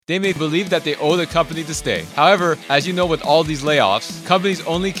They may believe that they owe the company to stay. However, as you know with all these layoffs, companies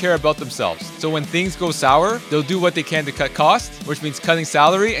only care about themselves. So when things go sour, they'll do what they can to cut costs, which means cutting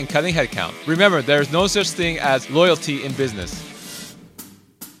salary and cutting headcount. Remember, there is no such thing as loyalty in business.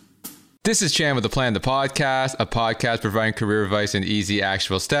 This is Chan with The Plan, the podcast, a podcast providing career advice and easy,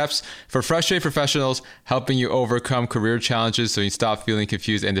 actionable steps for frustrated professionals, helping you overcome career challenges so you stop feeling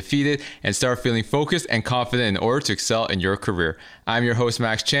confused and defeated and start feeling focused and confident in order to excel in your career. I'm your host,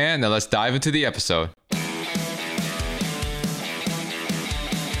 Max Chan. Now let's dive into the episode.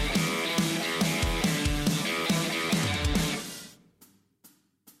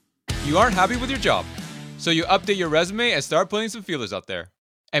 You aren't happy with your job, so you update your resume and start putting some feelers out there.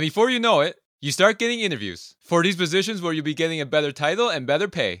 And before you know it, you start getting interviews for these positions where you'll be getting a better title and better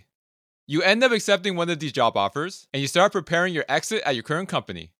pay. You end up accepting one of these job offers, and you start preparing your exit at your current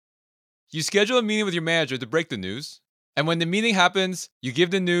company. You schedule a meeting with your manager to break the news, and when the meeting happens, you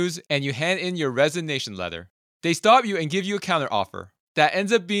give the news and you hand in your resignation letter. They stop you and give you a counteroffer that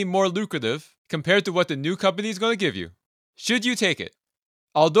ends up being more lucrative compared to what the new company is going to give you. Should you take it?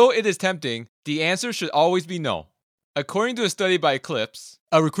 Although it is tempting, the answer should always be no. According to a study by Eclipse,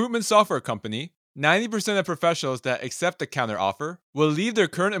 a recruitment software company, 90% of professionals that accept a counteroffer will leave their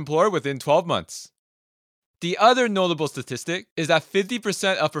current employer within 12 months. The other notable statistic is that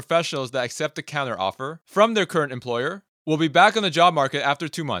 50% of professionals that accept a counteroffer from their current employer will be back on the job market after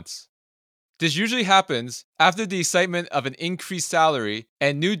 2 months. This usually happens after the excitement of an increased salary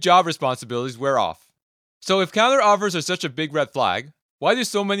and new job responsibilities wear off. So if counteroffers are such a big red flag, why do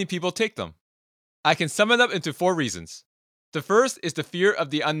so many people take them? I can sum it up into 4 reasons. The first is the fear of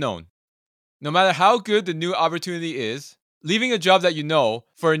the unknown. No matter how good the new opportunity is, leaving a job that you know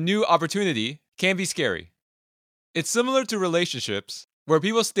for a new opportunity can be scary. It's similar to relationships, where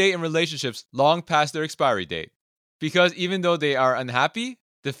people stay in relationships long past their expiry date. Because even though they are unhappy,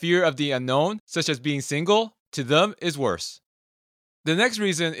 the fear of the unknown, such as being single, to them is worse. The next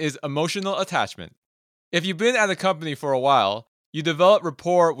reason is emotional attachment. If you've been at a company for a while, you develop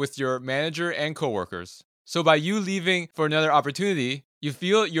rapport with your manager and coworkers. So by you leaving for another opportunity, you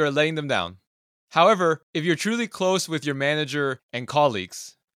feel you're letting them down. However, if you're truly close with your manager and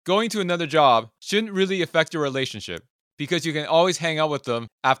colleagues, going to another job shouldn't really affect your relationship because you can always hang out with them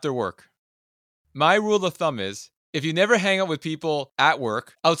after work. My rule of thumb is, if you never hang out with people at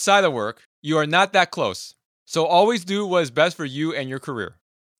work, outside of work, you are not that close. So always do what is best for you and your career.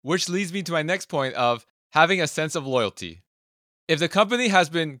 Which leads me to my next point of having a sense of loyalty. If the company has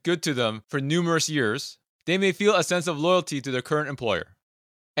been good to them for numerous years, they may feel a sense of loyalty to their current employer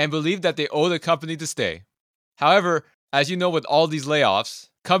and believe that they owe the company to stay. However, as you know with all these layoffs,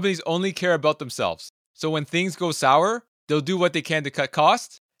 companies only care about themselves. So when things go sour, they'll do what they can to cut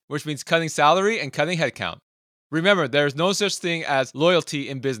costs, which means cutting salary and cutting headcount. Remember, there is no such thing as loyalty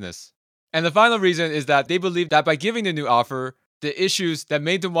in business. And the final reason is that they believe that by giving the new offer, the issues that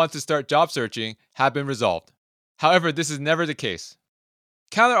made them want to start job searching have been resolved. However, this is never the case.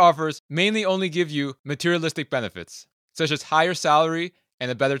 Counteroffers mainly only give you materialistic benefits, such as higher salary and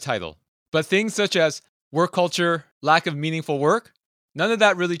a better title. But things such as work culture, lack of meaningful work, none of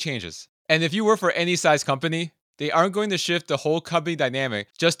that really changes. And if you work for any size company, they aren't going to shift the whole company dynamic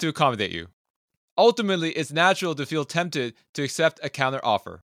just to accommodate you. Ultimately, it's natural to feel tempted to accept a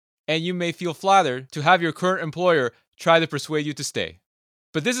counteroffer, and you may feel flattered to have your current employer try to persuade you to stay.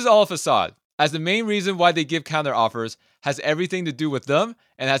 But this is all a facade, as the main reason why they give counteroffers has everything to do with them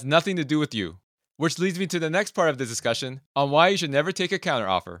and has nothing to do with you. Which leads me to the next part of the discussion on why you should never take a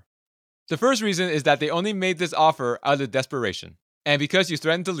counteroffer. The first reason is that they only made this offer out of desperation, and because you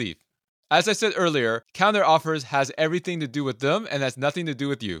threatened to leave. As I said earlier, counteroffers has everything to do with them and has nothing to do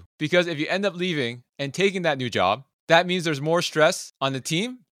with you. Because if you end up leaving and taking that new job, that means there's more stress on the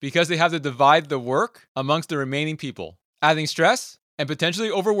team because they have to divide the work amongst the remaining people, adding stress and potentially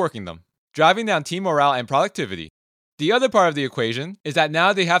overworking them, driving down team morale and productivity. The other part of the equation is that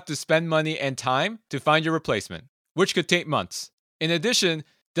now they have to spend money and time to find your replacement, which could take months. In addition,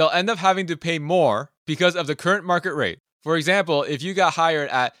 they'll end up having to pay more because of the current market rate. For example, if you got hired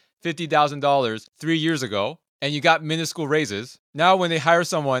at $50,000 3 years ago and you got minuscule raises, now when they hire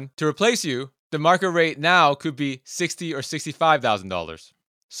someone to replace you, the market rate now could be $60,000 or $65,000.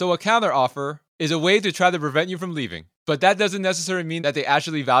 So a counteroffer is a way to try to prevent you from leaving. But that doesn't necessarily mean that they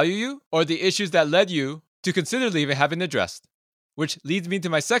actually value you or the issues that led you to consider leaving have been addressed. Which leads me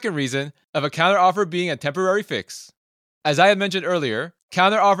to my second reason of a counteroffer being a temporary fix. As I had mentioned earlier,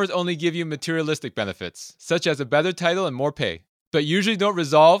 counteroffers only give you materialistic benefits, such as a better title and more pay, but usually don't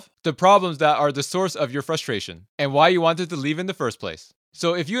resolve the problems that are the source of your frustration and why you wanted to leave in the first place.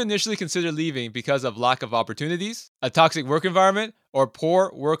 So if you initially consider leaving because of lack of opportunities, a toxic work environment, or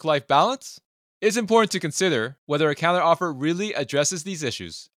poor work-life balance, it's important to consider whether a counteroffer really addresses these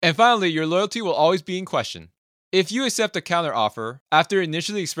issues. And finally, your loyalty will always be in question. If you accept a counteroffer after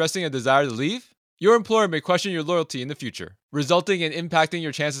initially expressing a desire to leave, your employer may question your loyalty in the future, resulting in impacting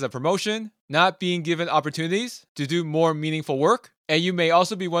your chances of promotion, not being given opportunities to do more meaningful work, and you may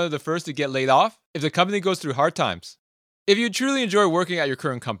also be one of the first to get laid off if the company goes through hard times. If you truly enjoy working at your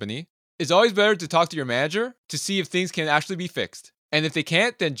current company, it's always better to talk to your manager to see if things can actually be fixed. And if they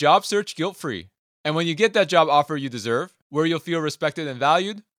can't, then job search guilt-free. And when you get that job offer you deserve, where you'll feel respected and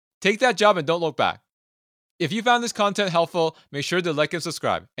valued, take that job and don't look back. If you found this content helpful, make sure to like and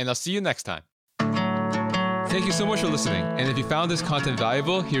subscribe, and I'll see you next time. Thank you so much for listening. And if you found this content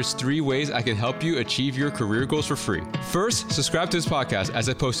valuable, here's 3 ways I can help you achieve your career goals for free. First, subscribe to this podcast as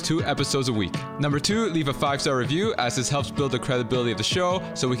I post 2 episodes a week. Number 2, leave a 5-star review as this helps build the credibility of the show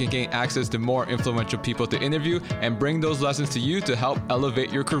so we can gain access to more influential people to interview and bring those lessons to you to help elevate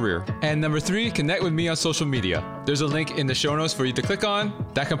your career. And number 3, connect with me on social media. There's a link in the show notes for you to click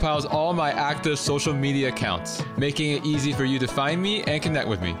on that compiles all my active social media accounts, making it easy for you to find me and connect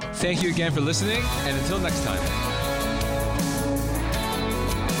with me. Thank you again for listening, and until next time.